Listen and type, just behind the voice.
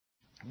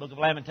Book of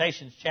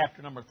Lamentations,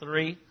 chapter number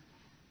 3,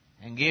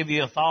 and give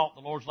you a thought the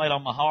Lord's laid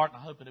on my heart,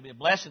 and I hope it'll be a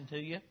blessing to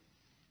you.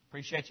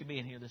 Appreciate you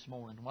being here this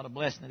morning. What a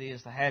blessing it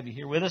is to have you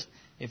here with us.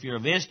 If you're a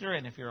visitor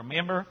and if you're a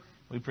member,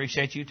 we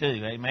appreciate you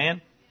too.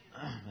 Amen.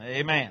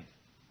 Amen.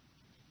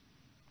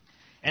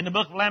 In the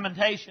book of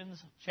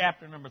Lamentations,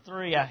 chapter number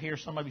 3, I hear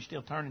some of you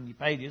still turning your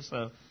pages,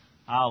 so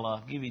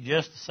I'll give you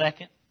just a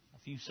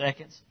few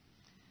seconds.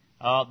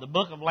 The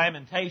book of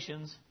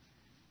Lamentations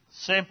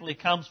simply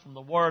comes from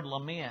the word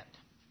lament,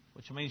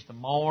 which means to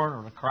mourn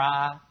or to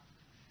cry.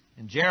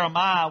 And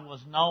Jeremiah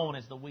was known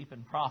as the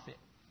weeping prophet.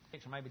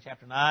 Maybe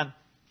chapter 9,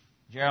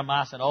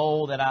 Jeremiah said,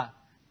 "Oh, that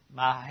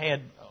my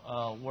head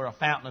were a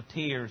fountain of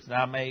tears, that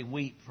I may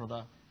weep for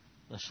the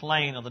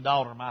slain of the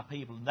daughter of my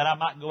people, and that I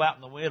might go out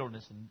in the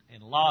wilderness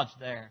and lodge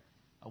there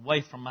away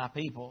from my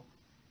people."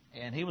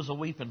 And he was a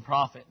weeping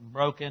prophet and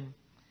broken.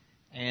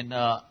 And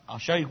I'll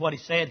show you what he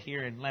said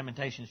here in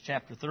Lamentations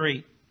chapter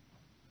 3.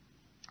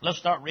 Let's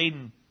start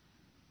reading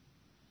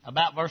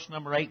about verse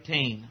number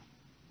 18.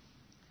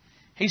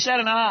 He said,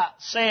 "And I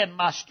said,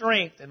 my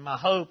strength and my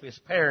hope is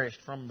perished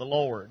from the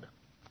Lord."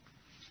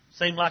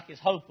 Seemed like his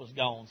hope was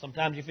gone.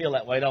 Sometimes you feel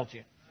that way, don't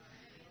you?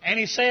 And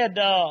he said,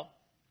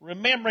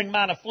 "Remembering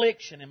mine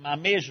affliction and my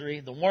misery,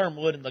 the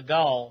wormwood and the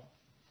gall,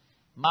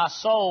 my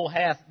soul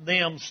hath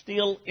them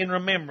still in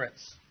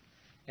remembrance,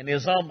 and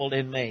is humbled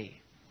in me.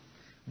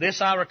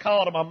 This I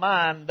recall to my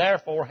mind,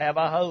 therefore have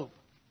I hope."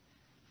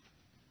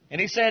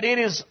 And he said, "It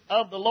is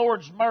of the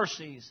Lord's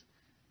mercies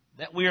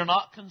that we are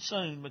not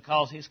consumed,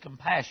 because his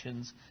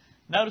compassions,"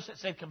 notice it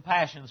said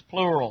compassions,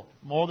 plural,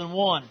 more than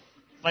one,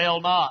 "fail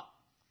not.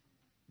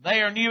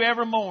 They are new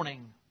every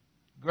morning.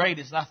 Great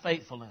is thy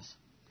faithfulness.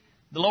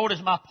 The Lord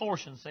is my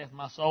portion, saith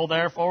my soul,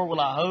 therefore will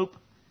I hope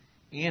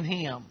in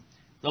him.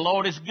 The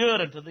Lord is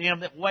good unto them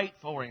that wait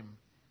for him,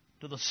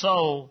 to the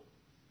soul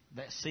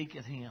that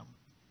seeketh him."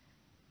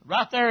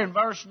 Right there in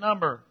verse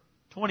number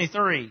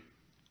 23.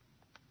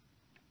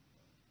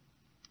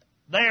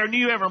 "They are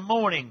new every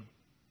morning.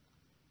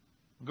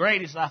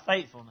 Great is thy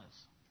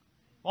faithfulness."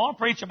 I want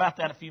to preach about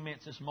that a few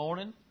minutes this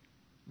morning.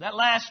 That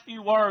last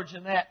few words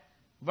in that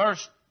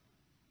verse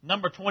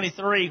number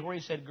 23 where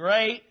he said,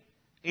 "Great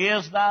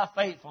is thy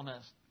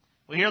faithfulness."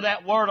 We hear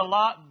that word a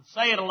lot and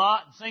say it a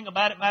lot and sing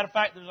about it. Matter of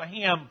fact, there's a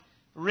hymn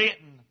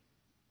written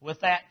with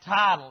that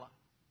title.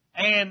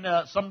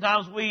 And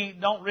sometimes we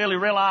don't really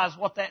realize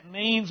what that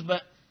means,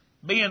 but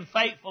being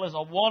faithful is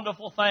a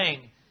wonderful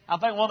thing. I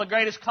think one of the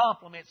greatest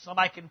compliments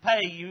somebody can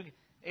pay you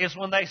is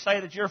when they say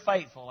that you're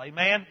faithful.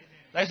 Amen?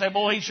 They say,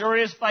 "Boy, he sure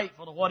is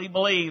faithful to what he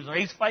believes," or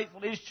 "He's faithful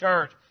to his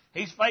church.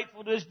 He's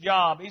faithful to his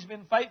job. He's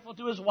been faithful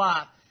to his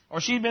wife," or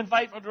 "She's been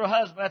faithful to her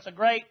husband." That's a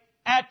great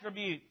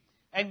attribute.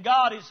 And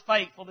God is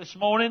faithful this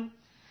morning,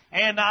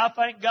 and I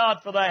thank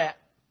God for that.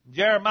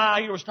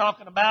 Jeremiah, he was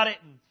talking about it,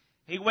 and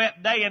he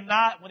wept day and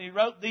night when he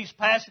wrote these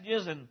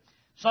passages. And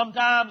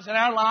sometimes in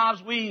our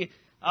lives we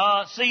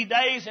see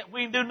days that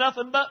we do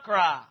nothing but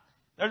cry.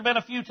 There's been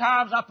a few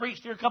times, I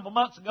preached here a couple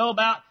months ago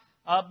about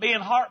being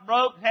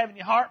heartbroken, having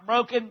your heart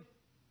broken.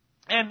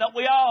 And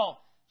we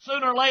all,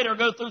 sooner or later,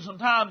 go through some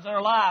times in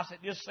our lives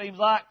it just seems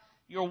like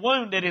you're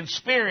wounded in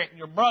spirit and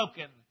you're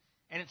broken.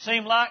 And it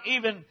seems like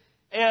even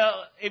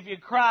if you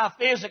cry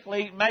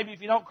physically, maybe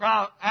if you don't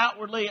cry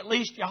outwardly, at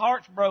least your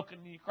heart's broken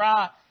and you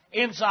cry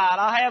inside.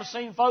 I have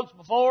seen folks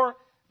before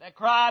that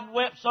cried and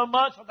wept so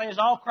much that they was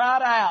all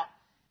cried out.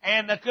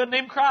 And they couldn't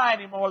even cry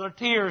anymore. Their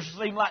tears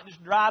seemed like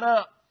just dried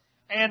up.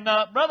 And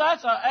brother,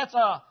 that's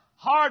a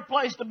hard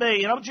place to be.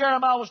 You know,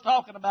 Jeremiah was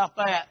talking about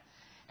that.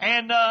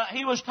 And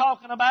he was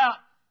talking about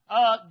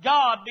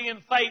God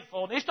being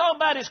faithful. And he's talking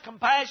about his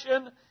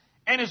compassion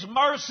and his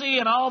mercy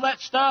and all that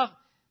stuff.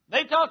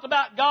 They talked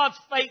about God's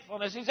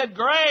faithfulness. He said,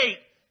 "Great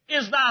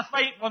is thy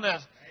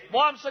faithfulness."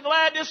 Boy, I'm so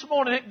glad this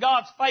morning that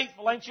God's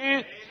faithful, ain't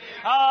you?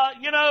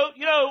 You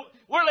know,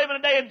 we're living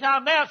a day and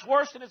time now, it's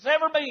worse than it's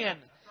ever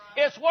been.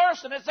 It's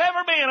worse than it's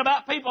ever been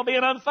about people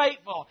being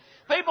unfaithful.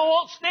 People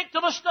won't stick to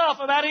the stuff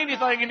about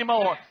anything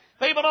anymore.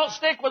 People don't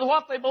stick with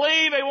what they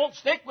believe. They won't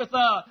stick with,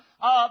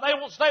 they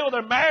won't stay with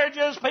their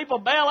marriages. People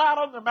bail out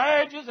on their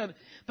marriages, and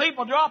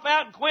people drop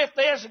out and quit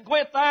this and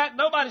quit that.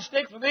 Nobody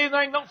sticks with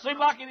anything, don't seem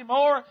like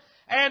anymore.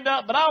 And,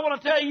 but I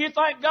want to tell you,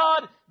 thank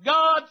God,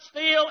 God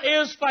still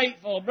is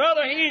faithful.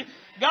 Brother,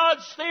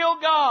 God's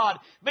still God.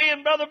 Me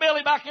and Brother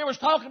Billy back here was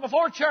talking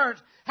before church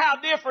how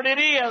different it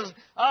is,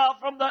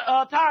 from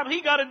the, time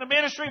he got into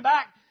ministry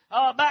back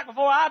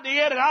before I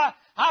did. And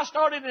I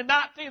started in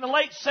the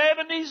late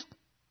 70s.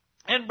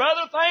 And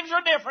brother, things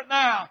are different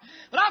now.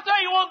 But I'll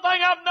tell you one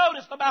thing I've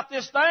noticed about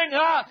this thing.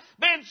 I've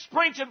been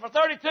preaching for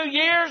 32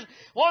 years.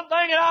 One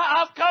thing that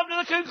I've come to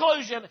the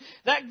conclusion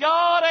that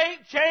God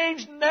ain't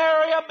changed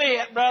nary a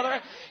bit,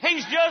 brother.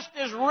 He's just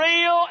as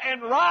real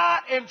and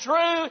right and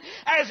true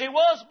as He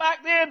was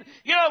back then.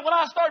 You know, when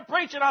I started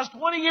preaching, I was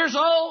 20 years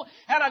old,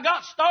 and I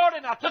got started,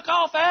 and I took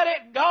off at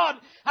it, and God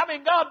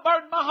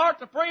burdened my heart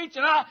to preach,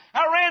 and I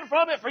ran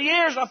from it for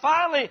years. I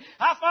finally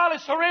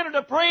surrendered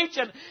to preach,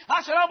 and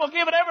I said, I'm going to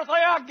give it everything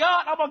everything I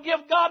got. I'm going to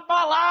give God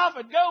my life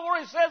and go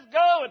where He says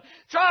go and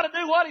try to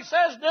do what He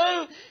says do.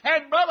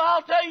 And brother,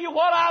 I'll tell you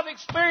what I've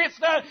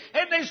experienced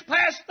in these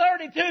past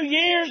 32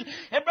 years.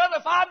 And brother,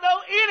 if I know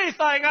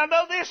anything, I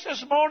know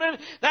this morning,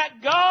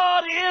 that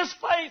God is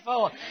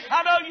faithful.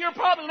 I know you're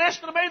probably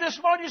listening to me this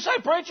morning. You say,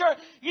 preacher,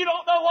 you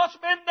don't know what's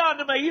been done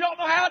to me. You don't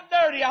know how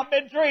dirty I've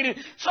been treated.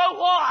 So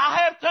what?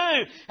 I have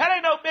too. That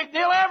ain't no big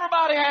deal.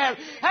 Everybody has.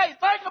 Hey,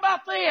 think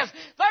about this.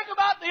 Think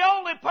about the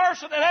only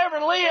person that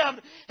ever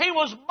lived. He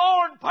was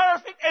born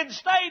perfect and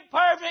stayed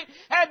perfect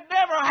and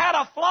never had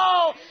a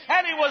flaw.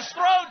 And he was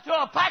thrown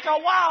to a pack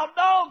of wild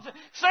dogs,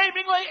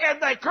 seemingly,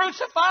 and they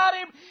crucified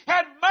him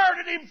and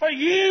murdered him for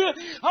you.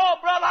 Oh,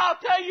 brother, I'll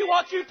tell you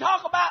what, you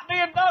talk about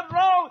being done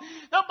wrong.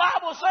 The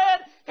Bible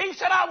said, He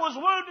said, I was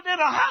wounded in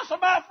the house of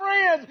my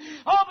friends.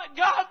 Oh, but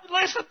God,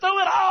 listen, through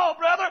it all,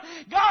 brother,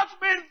 God's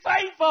been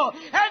faithful,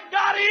 and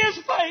God is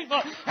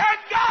faithful, and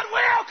God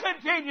will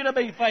continue to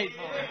be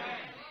faithful.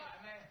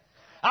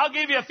 I'll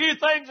give you a few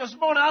things this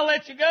morning. I'll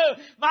let you go.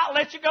 Might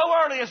let you go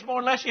early this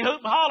morning unless you hoot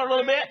and holler a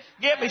little bit,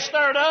 get me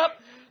stirred up.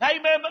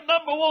 Amen. But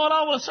number one,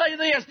 I want to say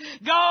this.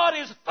 God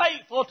is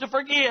faithful to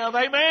forgive.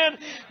 Amen.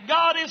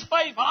 God is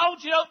faithful. I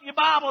want you to open your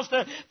Bibles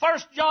to 1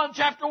 John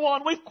chapter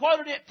 1. We've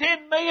quoted it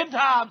 10 million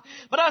times.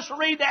 But let's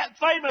read that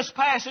famous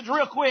passage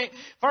real quick.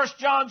 1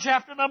 John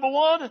chapter number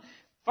 1.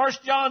 1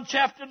 John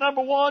chapter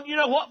number 1. You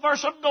know what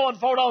verse I'm going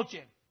for, don't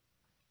you?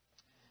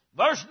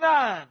 Verse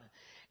 9.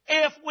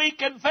 If we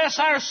confess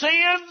our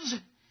sins,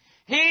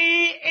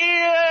 He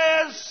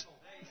is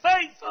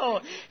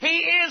faithful. He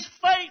is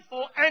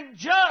faithful and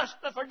just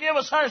to forgive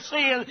us our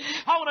sins.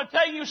 I want to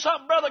tell you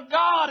something, brother.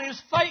 God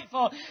is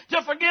faithful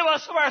to forgive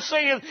us of our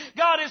sins.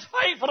 God is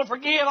faithful to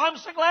forgive. I'm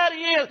so glad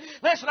He is.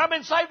 Listen, I've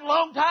been saved a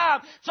long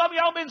time. Some of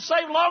y'all been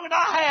saved longer than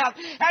I have.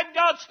 And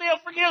God still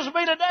forgives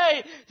me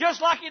today,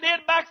 just like He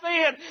did back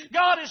then.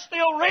 God is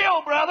still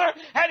real, brother,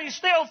 and He's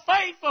still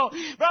faithful.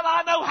 Brother,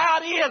 I know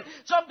how it is.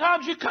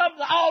 Sometimes you come to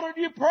the altar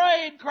and you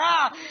pray and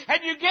cry,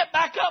 and you get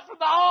back up from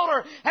the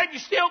altar, and you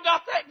still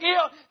got that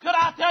guilt. Could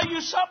I tell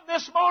you something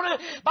this morning?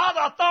 By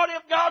the authority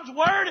of God's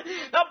Word,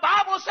 the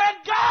Bible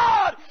said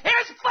God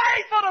is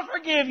faithful to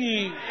forgive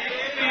you.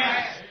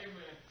 Amen.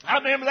 I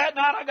remember that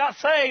night I got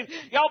saved.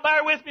 Y'all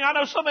bear with me. I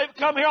know some of you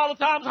come here all the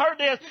time and heard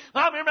this.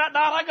 I remember that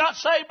night I got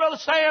saved, Brother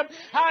Sam.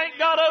 I ain't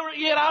got over it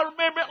yet. I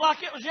remember it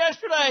like it was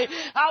yesterday.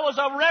 I was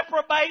a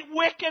reprobate,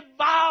 wicked,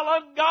 vile,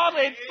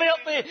 ungodly, and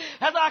filthy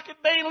as I could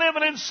be,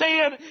 living in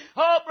sin.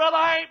 Oh, brother,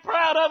 I ain't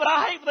proud of it.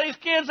 I hate for these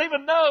kids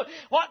even know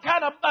what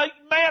kind of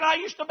man I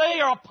used to be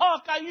or a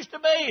punk I used to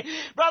be.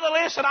 Brother,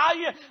 listen,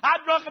 I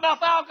drunk enough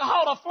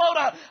alcohol to float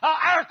a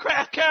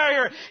aircraft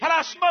carrier, and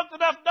I smoked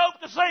enough dope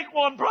to sink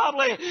one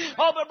probably.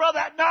 Oh, but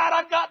brother, that night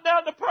I got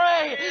down to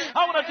pray.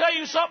 I want to tell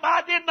you something.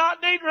 I did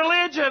not need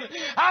religion.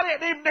 I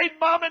didn't even need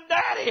mom and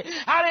daddy.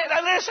 I didn't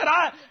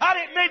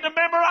need to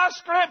memorize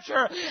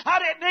scripture. I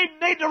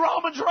didn't need the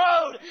Romans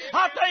road.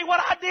 I'll tell you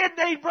what I did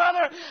need,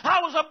 brother.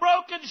 I was a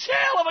broken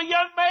shell of a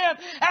young man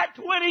at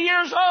 20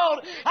 years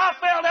old. I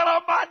fell down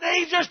on my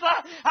knees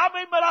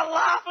but my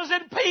life was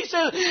in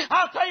pieces.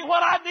 I'll tell you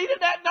what I needed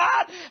that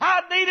night.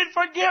 I needed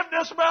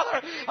forgiveness,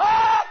 brother.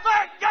 Oh,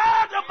 thank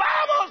God the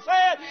Bible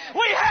said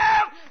we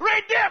have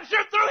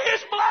redemption through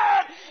His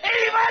blood,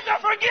 even the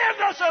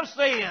forgiveness of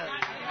sin.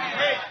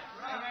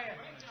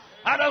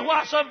 I know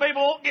why some people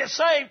won't get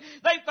saved.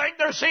 They think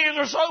their sins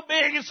are so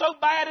big and so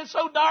bad and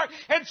so dark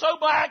and so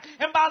black.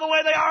 And by the way,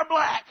 they are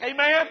black.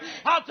 Amen?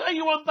 I'll tell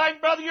you one thing,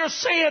 brother. Your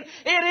sin,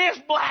 it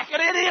is black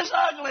and it is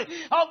ugly.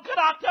 Oh, could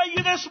I tell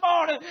you this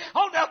morning,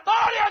 on the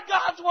authority of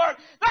God's Word,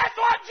 that's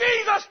what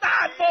Jesus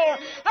died for.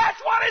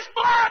 That's what His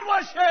blood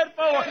was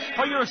shed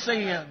for your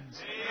sins.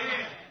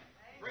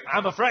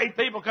 I'm afraid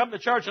people come to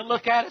church and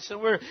look at us and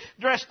we're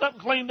dressed up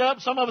and cleaned up.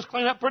 Some of us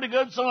clean up pretty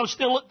good. Some of us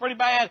still look pretty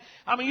bad.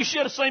 I mean, you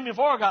should have seen me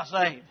before I got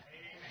saved.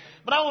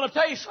 But I want to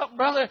tell you something,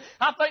 brother.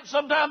 I think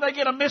sometimes they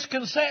get a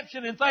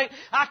misconception and think,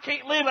 I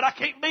can't live it. I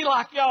can't be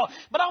like y'all.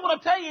 But I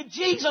want to tell you,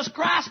 Jesus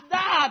Christ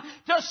died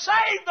to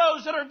save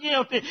those that are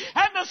guilty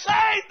and to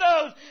save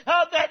those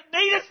that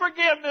needed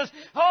forgiveness.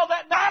 Oh,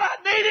 that night I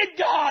needed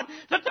God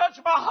to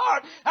touch my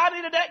heart. I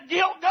needed that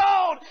guilt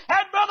gone.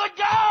 And brother,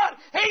 God,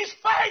 He's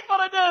faithful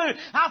to do.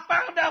 I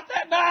found out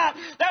that night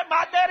that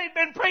my daddy had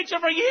been preaching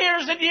for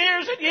years and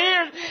years and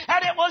years,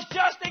 and it was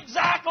just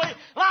exactly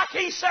like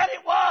he said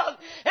it was.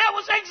 It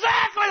was exactly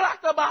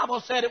like the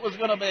Bible said it was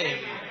going to be.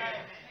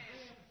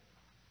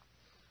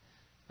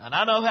 And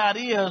I know how it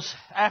is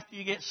after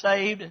you get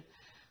saved.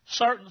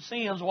 Certain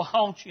sins will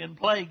haunt you and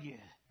plague you.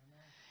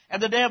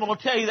 And the devil will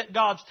tell you that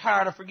God's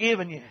tired of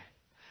forgiving you.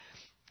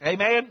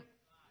 Amen?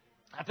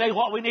 I tell you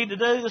what we need to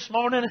do this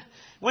morning.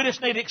 We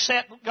just need to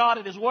accept God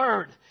at His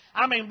Word.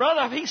 I mean,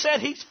 brother, if He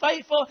said He's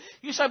faithful,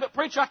 you say, but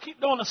preacher, I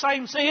keep doing the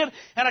same sin,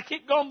 and I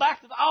keep going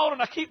back to the altar,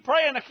 and I keep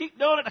praying, I keep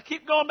doing it, and I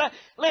keep going back.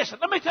 Listen,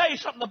 let me tell you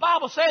something. The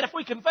Bible said if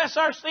we confess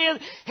our sins,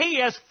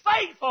 He is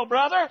faithful,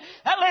 brother.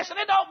 And listen,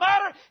 it don't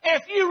matter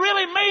if you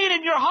really mean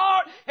in your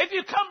heart, if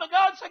you come to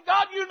God and say,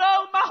 God, you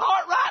know my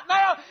heart right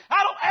now,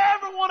 I don't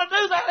ever want to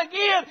do that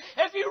again.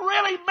 If if you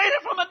really mean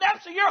it from the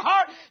depths of your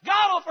heart,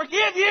 God will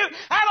forgive you.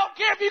 I don't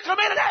care if you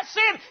committed that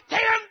sin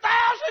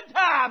 10,000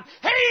 times.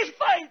 He's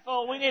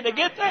faithful. We need to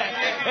get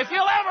that. If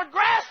you'll ever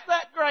grasp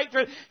that great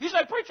truth. You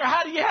say, preacher,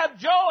 how do you have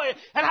joy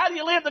and how do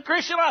you live the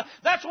Christian life?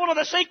 That's one of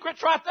the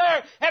secrets right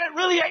there, and it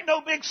really ain't no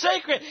big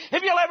secret.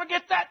 If you'll ever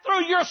get that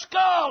through your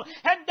skull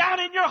and down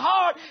in your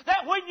heart,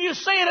 that when you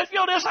sin, if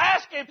you'll just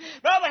ask Him,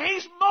 brother,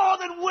 He's more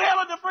than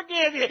willing to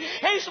forgive you.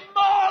 He's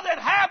more than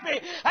happy,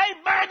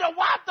 amen, to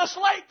wipe the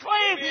slate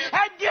clean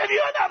and give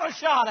you another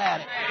shot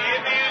at it.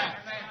 Amen.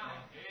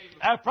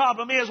 Our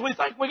problem is we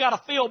think we got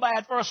to feel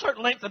bad for a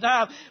certain length of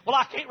time. Well,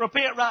 I can't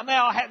repent right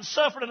now. I hadn't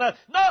suffered enough.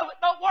 No,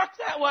 it don't work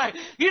that way.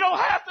 You don't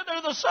have to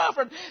do the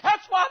suffering.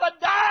 That's why the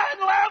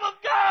dying Lamb of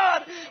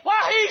God,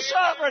 why He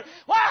suffered,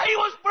 why He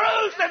was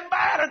bruised and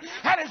battered,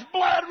 had His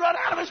blood run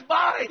out of His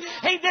body.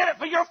 He did it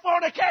for your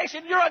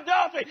fornication, your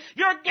adultery,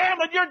 your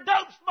gambling, your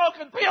dope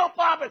smoking, pill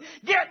popping,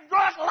 getting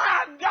drunk,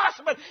 lying,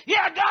 gossiping.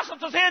 Yeah,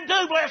 gossip's a sin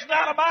too, bless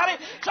God Almighty.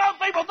 Some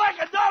people think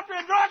adultery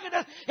and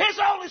drunkenness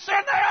is the only sin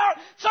they are.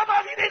 Some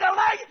of you need to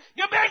lay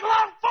your big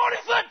long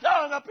 40-foot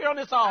tongue up here on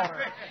this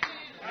altar.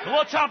 And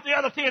we'll chop the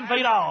other 10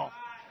 feet off.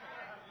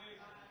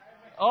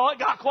 Oh, it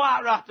got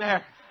quiet right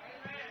there.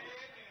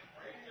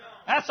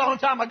 That's the only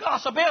time a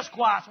gossip is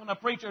quiet, when the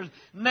preacher's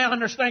nailing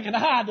their stinking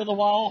hide to the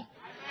wall.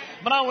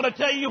 But I want to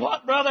tell you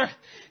what, brother.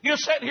 You're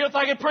sitting here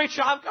thinking,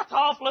 preacher, I've got the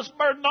awfulest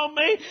burden on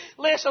me.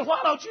 Listen, why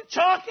don't you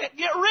chunk it?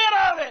 Get rid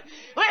of it.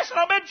 Listen,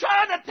 I've been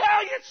trying to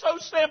tell you it's so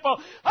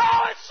simple.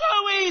 Oh, it's so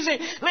easy.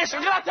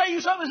 Listen, can I tell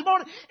you something this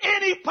morning?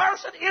 Any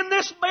person in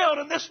this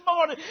building this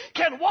morning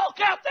can walk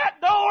out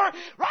that door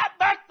right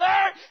back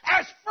there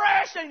as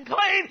fresh and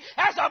clean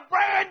as a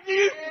brand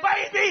new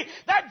baby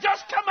that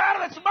just come out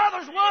of its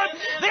mother's womb.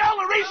 The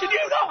only reason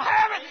you don't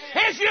have it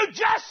is you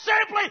just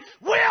simply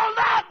will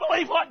not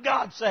believe what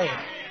God said.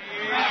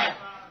 Amen.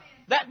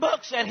 That book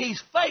said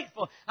He's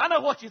faithful. I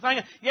know what you're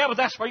thinking. Yeah, but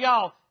that's for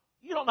y'all.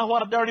 You don't know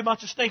what a dirty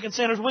bunch of stinking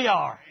sinners we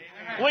are.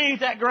 Amen. We ain't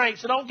that great,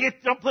 so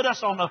don't put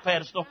us on no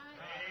pedestal.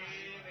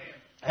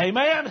 Amen.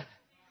 Amen.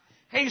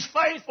 He's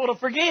faithful to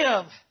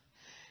forgive.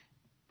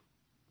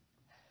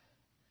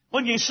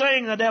 When you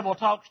sing, the devil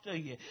talks to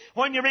you.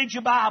 When you read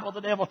your Bible,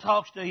 the devil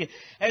talks to you.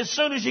 As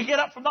soon as you get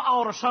up from the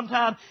altar,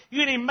 sometime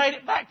you ain't even made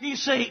it back to your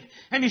seat,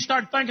 and you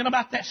start thinking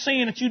about that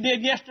sin that you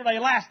did yesterday,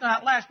 last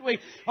night, last week,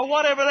 or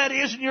whatever that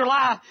is in your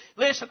life.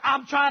 Listen,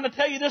 I'm trying to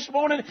tell you this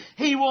morning,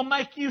 He will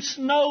make you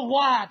snow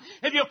white.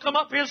 If you'll come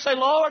up here and say,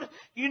 Lord,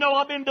 you know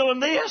I've been doing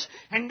this,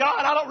 and God,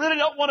 I really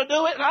don't want to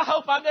do it, and I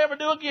hope I never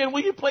do again.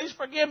 Will you please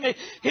forgive me?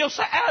 He'll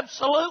say,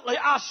 absolutely,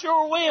 I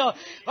sure will.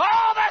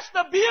 Oh, that's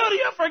the beauty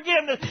of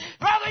forgiveness.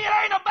 Brother, it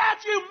ain't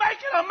about you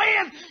making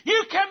amends.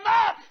 You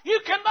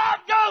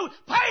cannot go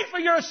pay for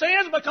your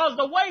sins, because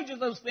the wages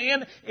of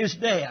sin is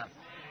death.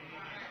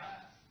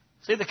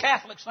 See, the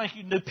Catholics think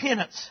you can do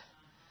penance,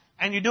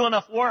 and you do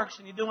enough works,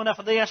 and you do enough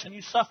of this, and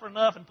you suffer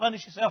enough and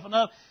punish yourself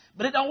enough.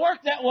 But it don't work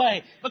that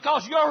way,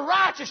 because your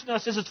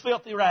righteousness is as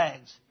filthy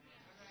rags.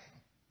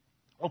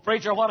 Well,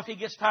 preacher, what if He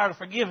gets tired of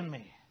forgiving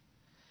me?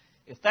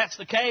 If that's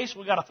the case,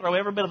 we've got to throw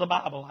every bit of the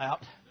Bible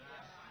out,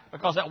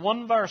 because that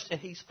one verse said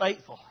He's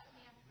faithful.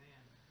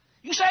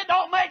 You say it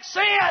don't make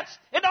sense.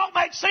 It don't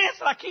make sense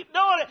that I keep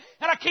doing it,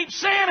 and I keep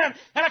sinning,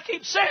 and I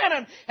keep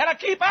sinning, and I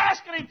keep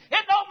asking Him.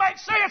 It don't make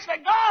sense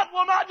that God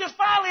will not just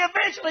finally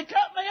eventually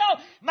cut me off.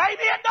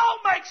 Maybe it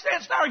don't make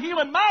sense to our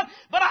human mind,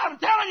 but I'm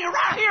telling you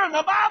right here in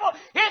the Bible,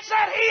 it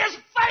said He is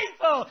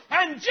faithful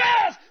and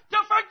just to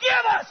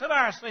forgive us of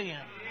our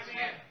sins.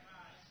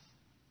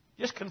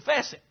 Just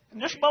confess it and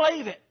just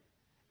believe it.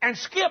 And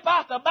skip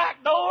out the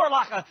back door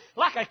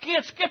like a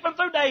kid skipping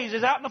through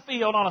daisies out in the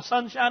field on a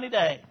sunshiny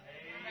day.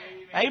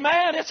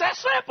 Amen. It's that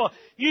simple.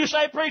 You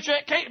say, preacher,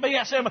 it can't be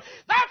that simple.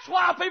 That's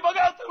why people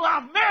go through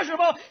life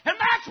miserable, and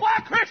that's why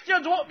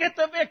Christians won't get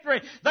the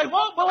victory. They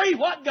won't believe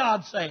what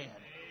God said.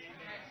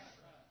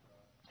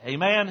 Amen.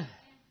 Amen.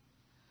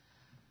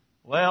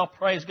 Well,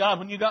 praise God.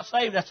 When you got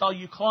saved, that's all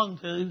you clung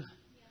to,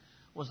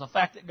 was the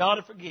fact that God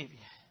would forgive you.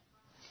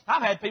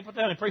 I've had people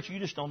tell me, preacher, you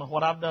just don't know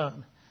what I've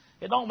done.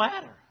 It don't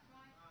matter.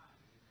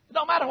 It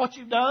don't matter what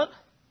you've done.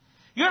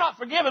 You're not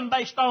forgiven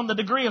based on the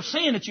degree of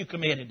sin that you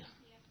committed.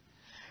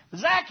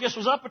 Zacchaeus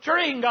was up a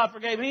tree and God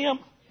forgave him.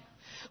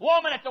 A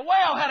woman at the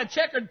well had a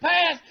checkered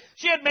past.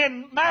 She had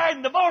been married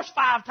and divorced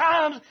 5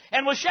 times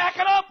and was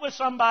shacking up with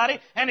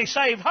somebody, and He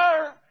saved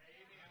her.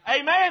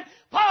 Amen.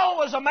 Paul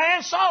was a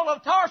man, Saul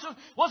of Tarsus,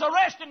 was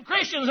arresting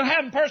Christians and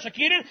having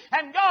persecuted,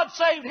 and God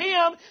saved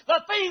him.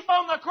 The thief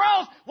on the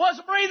cross was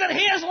breathing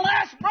his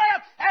last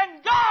breath,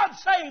 and God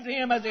saved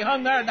him as he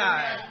hung there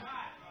dying.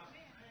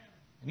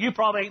 You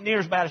probably ain't near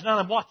as bad as none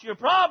of them. What your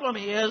problem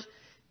is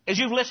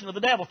you've listened to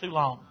the devil too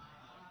long.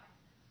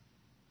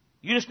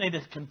 You just need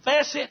to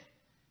confess it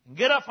and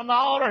get up from the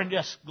altar and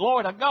just,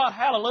 glory to God,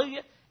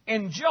 hallelujah,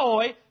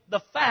 enjoy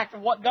the fact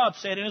of what God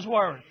said in His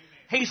Word.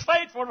 He's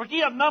faithful to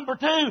forgive. Number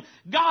 2,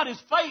 God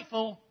is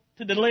faithful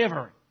to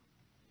deliver.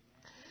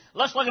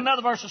 Let's look at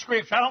another verse of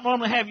Scripture. I don't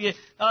normally have you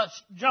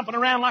jumping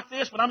around like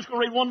this, but I'm just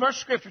going to read one verse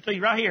of Scripture to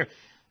you right here.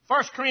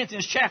 1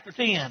 Corinthians chapter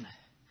 10.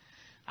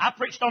 I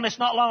preached on this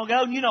not long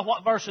ago, and you know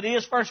what verse it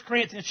is. 1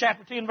 Corinthians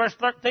chapter 10, verse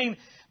 13.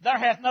 There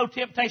hath no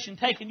temptation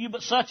taken you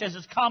but such as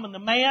is common to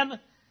man.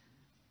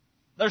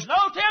 There's no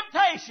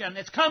temptation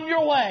that's come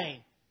your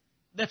way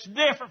that's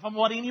different from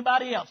what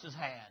anybody else has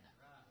had.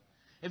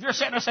 If you're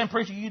sitting there saying,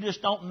 preacher, you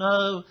just don't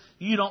know.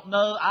 You don't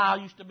know. I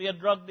used to be a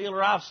drug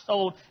dealer. I've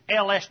sold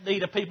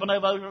LSD to people and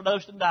they've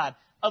overdosed and died.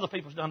 Other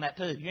people's done that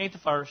too. You ain't the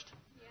first.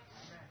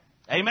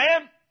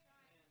 Amen?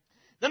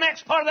 The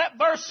next part of that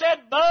verse said,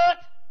 but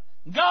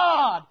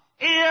God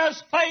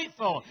is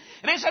faithful.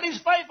 And he said He's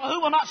faithful, who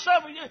will not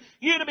suffer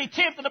you to be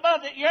tempted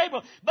above that you're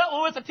able, but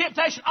will with the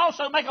temptation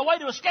also make a way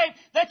to escape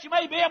that you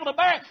may be able to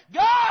bear it.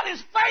 God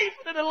is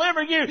faithful to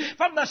deliver you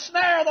from the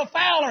snare of the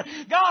fowler.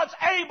 God's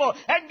able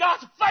and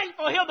God's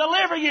faithful. He'll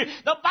deliver you.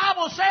 The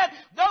Bible said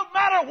no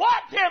matter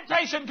what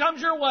temptation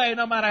comes your way,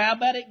 no matter how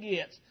bad it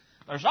gets,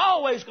 there's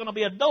always going to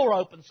be a door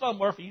open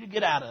somewhere for you to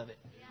get out of it.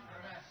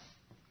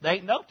 There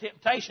ain't no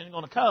temptation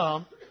going to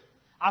come.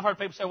 I've heard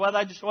people say, well,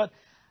 I just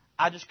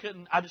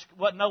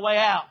wasn't no way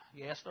out.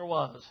 Yes, there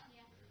was.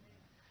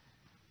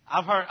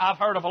 I've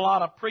heard of a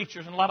lot of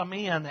preachers and a lot of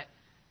men that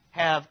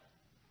have,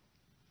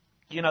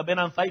 been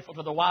unfaithful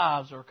to their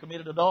wives or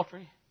committed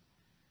adultery.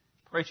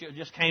 Preacher, it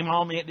just came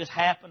on me, it just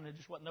happened, there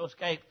just wasn't no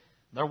escape.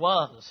 There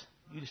was.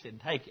 You just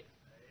didn't take it.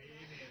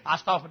 Amen. I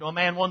was talking to a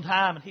man one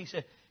time and he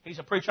said,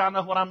 preacher, I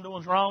know what I'm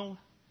doing is wrong,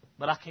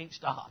 but I can't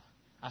stop.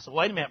 I said,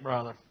 wait a minute,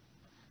 brother.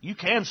 You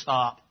can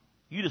stop.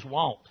 You just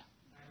won't.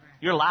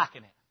 You're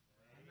liking it.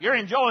 You're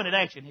enjoying it,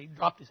 ain't you? And he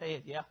dropped his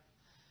head, yeah.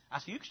 I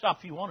said, you can stop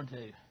if you wanted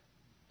to.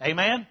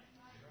 Amen?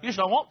 You just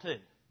don't want to.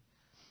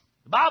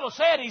 The Bible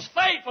said He's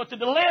faithful to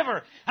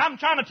deliver. I'm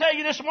trying to tell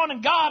you this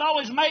morning, God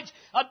always makes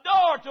a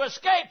door to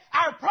escape.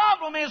 Our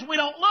problem is we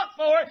don't look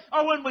for it,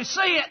 or when we see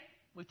it,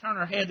 we turn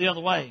our head the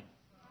other way.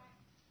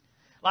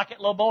 Like that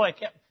little boy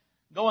kept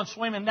going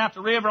swimming down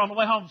the river on the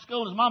way home from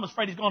school. His mom was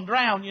afraid he's going to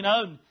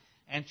drown,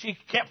 and she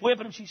kept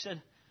whipping him. She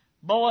said,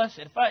 boy,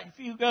 if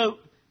you go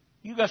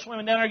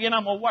swimming down there again,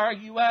 I'm going to wear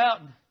you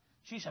out. And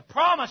she said,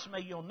 promise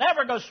me you'll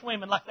never go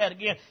swimming like that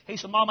again. He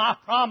said, Mama, I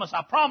promise,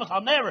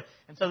 I'll never.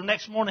 And so the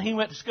next morning he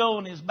went to school,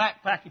 and in his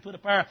backpack he put a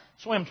pair of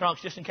swim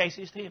trunks just in case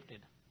he's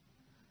tempted.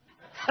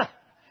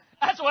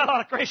 That's what a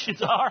lot of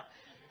Christians are.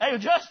 Hey,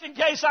 just in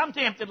case I'm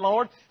tempted,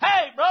 Lord.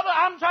 Hey, brother,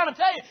 I'm trying to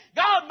tell you,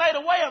 God made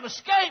a way of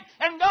escape,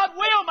 and God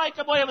will make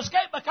a way of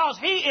escape because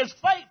He is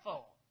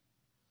faithful.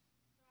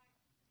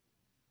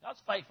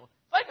 God's faithful.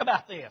 Think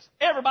about this.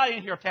 Everybody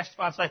in here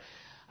testify and say,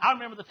 I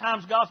remember the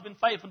times God's been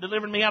faithful,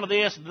 delivering me out of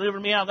this and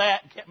delivering me out of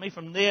that and kept me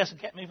from this and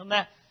kept me from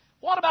that.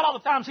 What about all the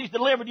times He's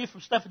delivered you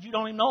from stuff that you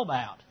don't even know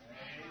about?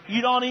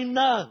 You don't even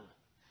know.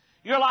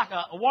 You're like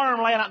a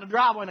worm laying out in the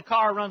driveway and the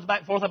car runs back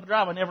and forth up the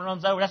driveway and never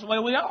runs over. That's the way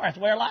we are. That's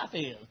the way our life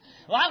is.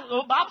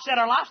 The Bible said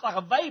our life's like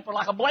a vapor,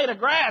 like a blade of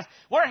grass.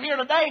 We're here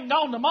today and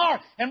gone tomorrow.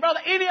 And brother,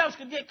 any of us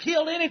could get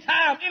killed any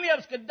time. Any of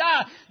us could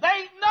die. There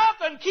ain't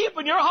nothing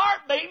keeping your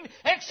heart beating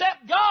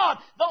except God.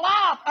 The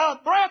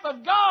life, breath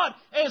of God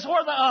is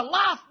where the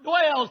life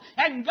dwells.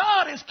 And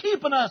God is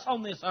keeping us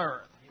on this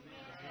earth.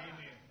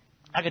 Amen.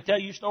 I could tell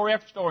you story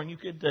after story, and you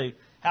could too,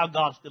 how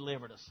God's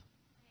delivered us.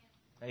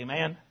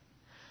 Amen.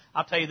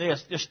 I'll tell you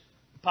this, just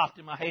popped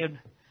in my head.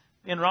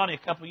 Me and Ronnie a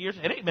couple of years,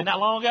 it ain't been that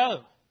long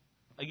ago.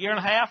 A year and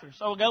a half or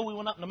so ago, we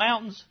went up in the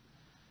mountains,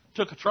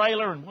 took a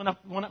trailer and went up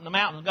in the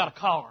mountains and got a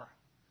car.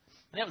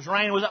 And it was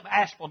raining. It was up in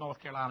Asheville, North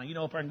Carolina,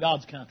 up there in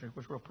God's country,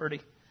 which was real pretty.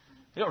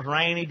 It was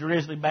rainy,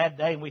 drizzly, bad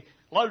day, and we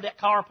loaded that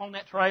car up on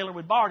that trailer.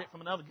 We borrowed it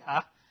from another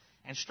guy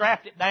and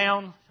strapped it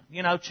down,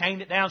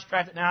 chained it down,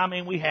 strapped it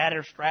down. We had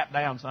her strapped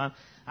down, son.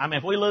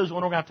 If we lose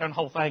one, we're going to turn the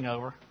whole thing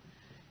over.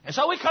 And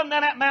so we come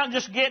down that mountain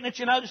just getting it,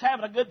 just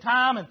having a good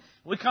time. And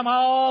we come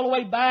all the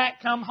way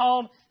back, come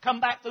home, come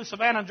back through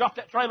Savannah and drop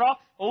that trailer off.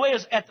 Well, we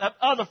was at the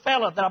other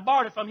fella that I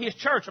borrowed it from his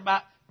church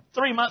about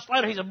 3 months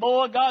later. He said,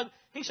 boy, God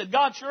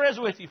sure is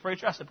with you,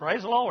 preacher. I said,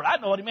 praise the Lord. I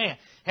know what he meant.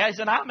 He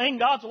said,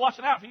 God's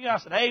watching out for you. I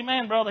said,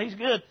 amen, brother. He's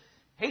good.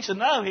 He said,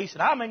 no. He said,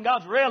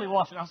 God's really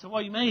watching. I said, what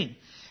do you mean?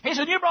 He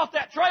said, you brought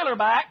that trailer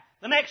back.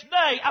 The next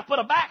day, I put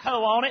a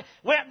backhoe on it,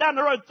 went down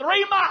the road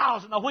 3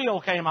 miles, and the wheel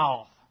came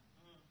off.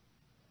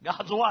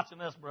 God's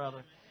watching us,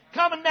 brother.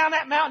 Coming down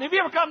that mountain. Have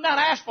you ever come down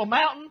Asheville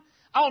Mountain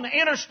on the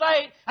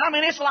interstate?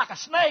 It's like a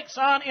snake,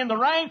 son, in the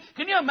rain.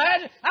 Can you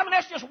imagine?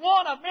 That's just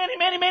one of many,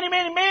 many, many,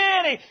 many,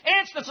 many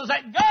instances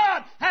that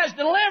God has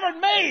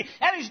delivered me,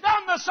 and He's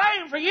done the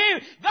same for you.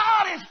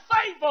 God is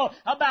faithful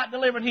about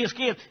delivering His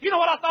kids. You know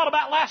what I thought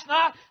about last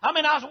night? I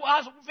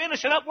was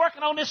finishing up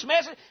working on this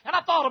message, and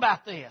I thought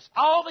about this.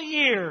 All the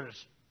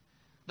years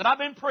that I've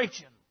been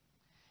preaching,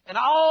 and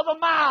all the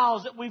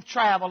miles that we've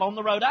traveled on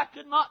the road. I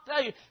could not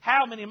tell you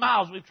how many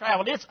miles we've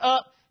traveled. It's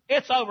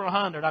over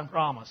 100, I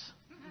promise.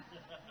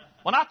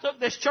 When I took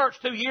this church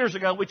 2 years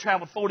ago, we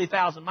traveled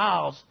 40,000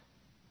 miles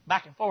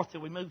back and forth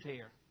till we moved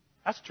here.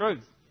 That's the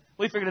truth.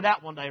 We figured it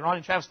out one day. Ronnie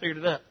and Travis figured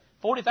it out.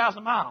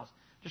 40,000 miles.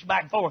 Just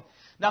back and forth.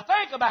 Now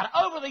think about it.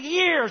 Over the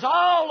years,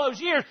 all those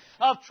years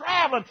of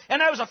traveling,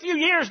 and there was a few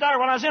years there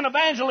when I was in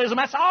evangelism,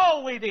 that's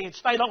all we did.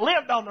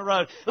 Lived on the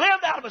road,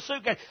 lived out of a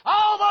suitcase.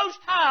 All those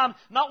times,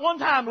 not one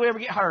time did we ever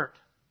get hurt.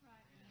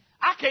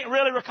 I can't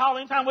really recall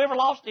any time we ever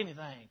lost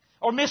anything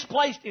or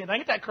misplaced anything.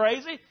 Ain't that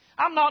crazy?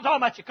 I'm not talking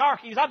about your car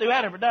keys. I do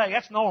that every day.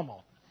 That's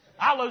normal.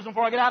 I'll lose them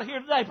before I get out of here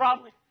today,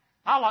 probably.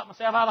 I'll lock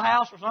myself out of the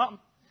house or something.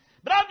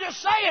 But I'm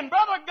just saying,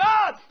 brother,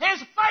 God is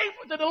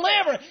faithful to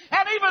deliver.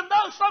 And even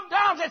though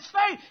sometimes it's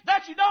faith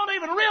that you don't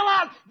even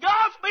realize,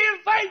 God's being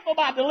faithful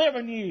by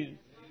delivering you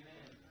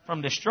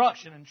from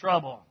destruction and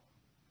trouble.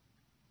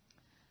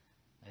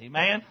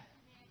 Amen?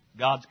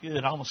 God's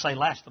good. I'm going to say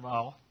last of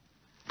all,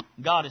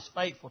 God is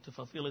faithful to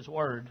fulfill His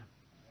word.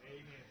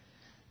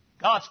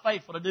 God's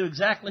faithful to do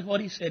exactly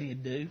what He said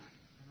He'd do.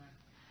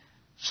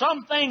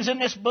 Some things in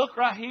this book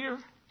right here,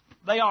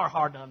 they are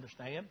hard to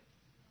understand.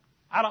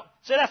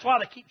 That's why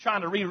they keep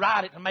trying to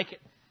rewrite it and make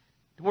it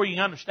to where you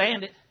can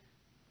understand it.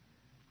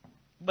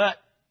 But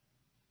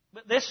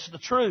this is the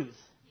truth.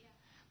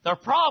 Their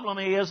problem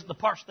is the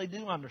parts they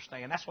do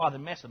understand. That's why they're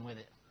messing with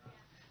it.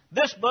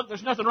 This book,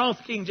 there's nothing wrong with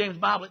the King James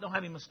Bible. It don't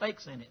have any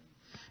mistakes in it.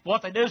 But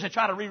what they do is they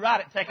try to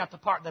rewrite it and take out the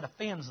part that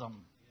offends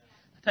them.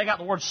 They take out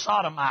the word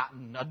sodomite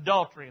and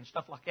adultery and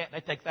stuff like that. They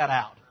take that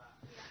out.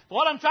 But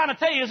what I'm trying to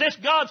tell you is this: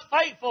 God's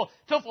faithful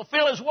to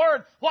fulfill His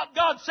word. What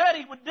God said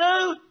He would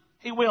do,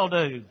 He will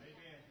do.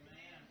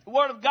 The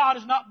Word of God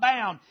is not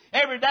bound.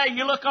 Every day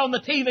you look on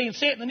the TV and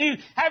see it in the news.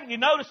 Haven't you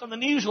noticed on the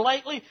news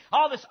lately,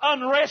 all this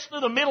unrest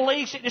through the Middle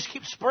East, it just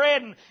keeps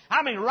spreading.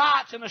 I mean,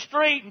 riots in the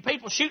street and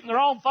people shooting their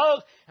own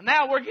folks. And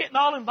now we're getting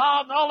all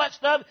involved in all that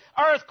stuff.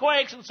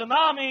 Earthquakes and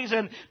tsunamis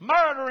and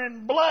murder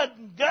and blood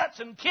and guts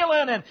and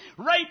killing and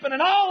raping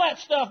and all that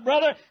stuff,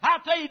 brother. I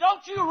tell you,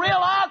 don't you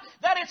realize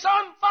that it's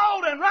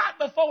unfolding right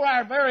before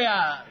our very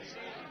eyes?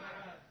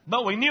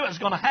 But we knew it was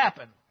going to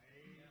happen.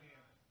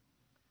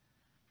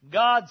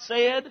 God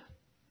said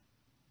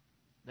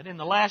that in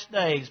the last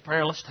days,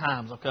 perilous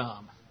times will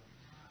come.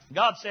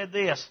 God said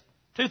this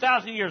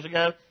 2,000 years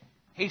ago.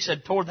 He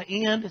said, toward the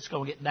end, it's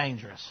going to get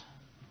dangerous.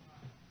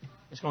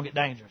 It's going to get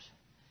dangerous.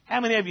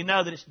 How many of you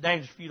know that it's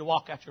dangerous for you to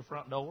walk out your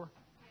front door?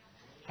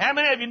 How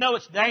many of you know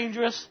it's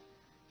dangerous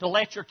to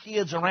let your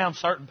kids around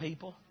certain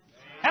people?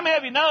 How many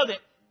of you know that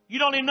you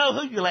don't even know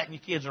who you're letting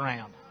your kids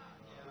around?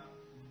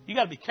 You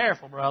got to be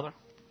careful, brother.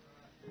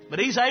 But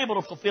He's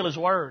able to fulfill His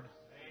word.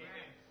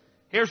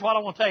 Here's what I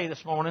want to tell you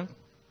this morning.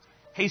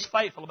 He's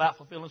faithful about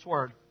fulfilling His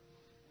word.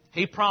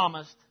 He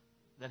promised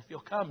that if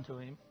you'll come to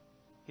Him,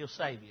 He'll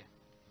save you.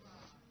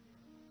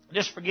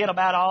 Just forget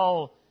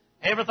about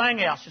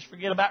everything else. Just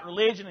forget about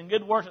religion and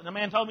good works. And the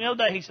man told me the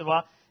other day, he said,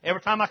 well,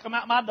 every time I come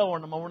out my door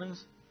in the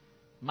mornings,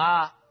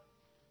 my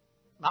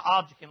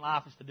object in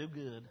life is to do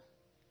good.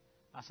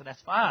 I said,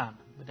 that's fine,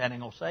 but that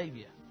ain't going to save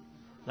you.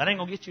 That ain't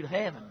going to get you to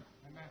heaven.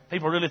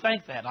 People really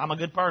think that. I'm a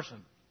good person.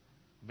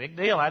 Big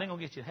deal. That ain't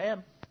going to get you to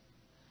heaven.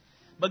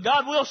 But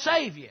God will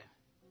save you.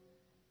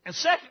 And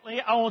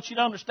secondly, I want you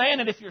to understand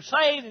that if you're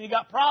saved and you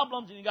got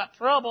problems and you got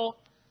trouble,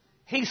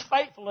 He's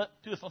faithful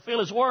to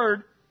fulfill His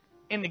word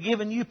into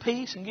giving you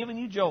peace and giving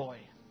you joy.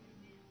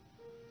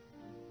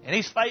 And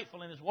He's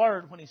faithful in His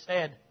word when He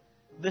said,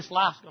 this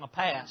life's going to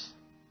pass.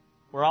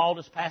 We're all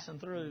just passing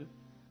through.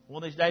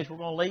 One of these days we're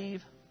going to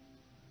leave.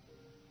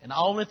 And the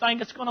only thing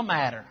that's going to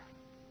matter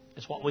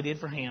is what we did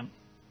for Him.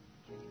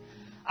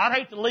 I'd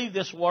hate to leave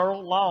this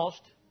world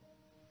lost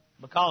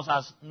because I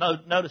was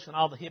noticing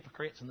all the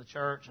hypocrites in the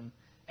church and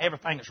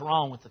everything that's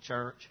wrong with the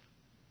church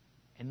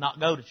and not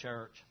go to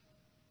church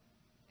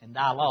and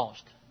die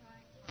lost.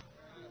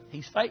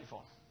 He's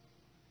faithful.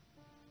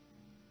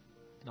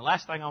 And the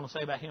last thing I want to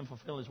say about Him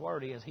fulfilling His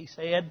word is He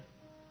said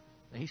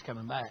that He's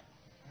coming back.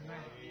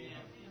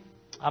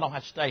 I don't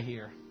have to stay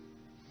here.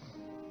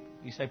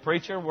 You say,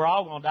 preacher, we're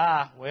all going to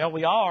die. Well,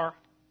 we are,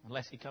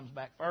 unless He comes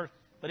back first.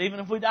 But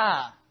even if we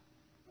die,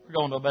 we're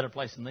going to a better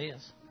place than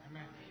this.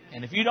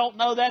 And if you don't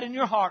know that in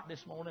your heart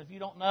this morning, if you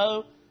don't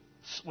know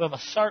with a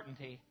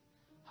certainty,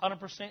 100%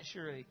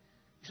 surety,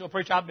 you say, well,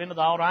 preacher, I've been to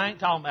the altar. I ain't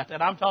talking about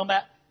that. I'm talking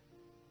about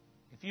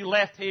if you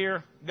left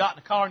here, got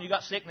in the car, and you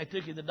got sick, and they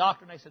took you to the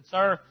doctor, and they said,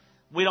 sir,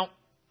 we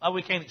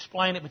can't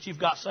explain it, but you've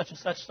got such and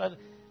such,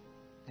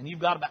 and you've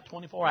got about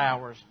 24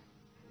 hours.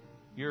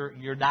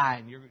 You're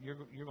dying.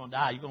 You're going to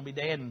die. You're going to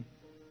be dead in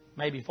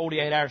maybe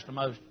 48 hours to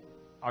most.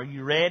 Are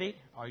you ready?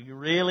 Are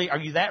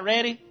you that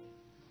ready?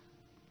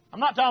 I'm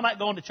not talking about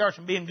going to church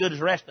and being good as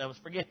the rest of us.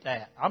 Forget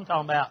that. I'm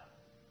talking about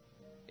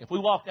if we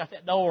walked out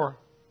that door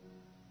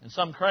and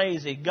some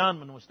crazy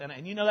gunman was standing,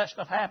 and you know that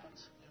stuff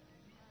happens.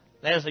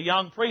 There's a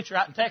young preacher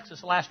out in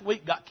Texas last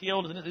week got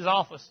killed in his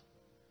office.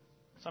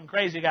 Some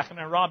crazy guy came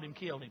in and robbed him,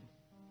 killed him.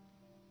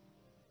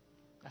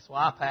 That's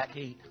why I pack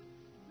heat.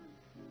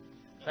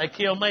 If they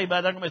kill me,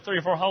 but there's going to be 3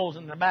 or 4 holes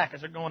in their back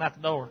as they're going out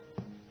the door.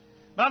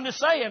 But I'm just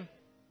saying,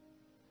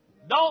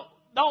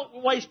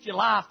 don't waste your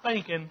life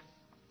thinking,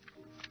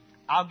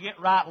 I'll get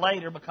right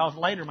later, because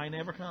later may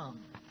never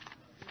come.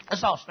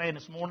 Let's all stand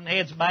this morning,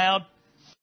 heads bowed.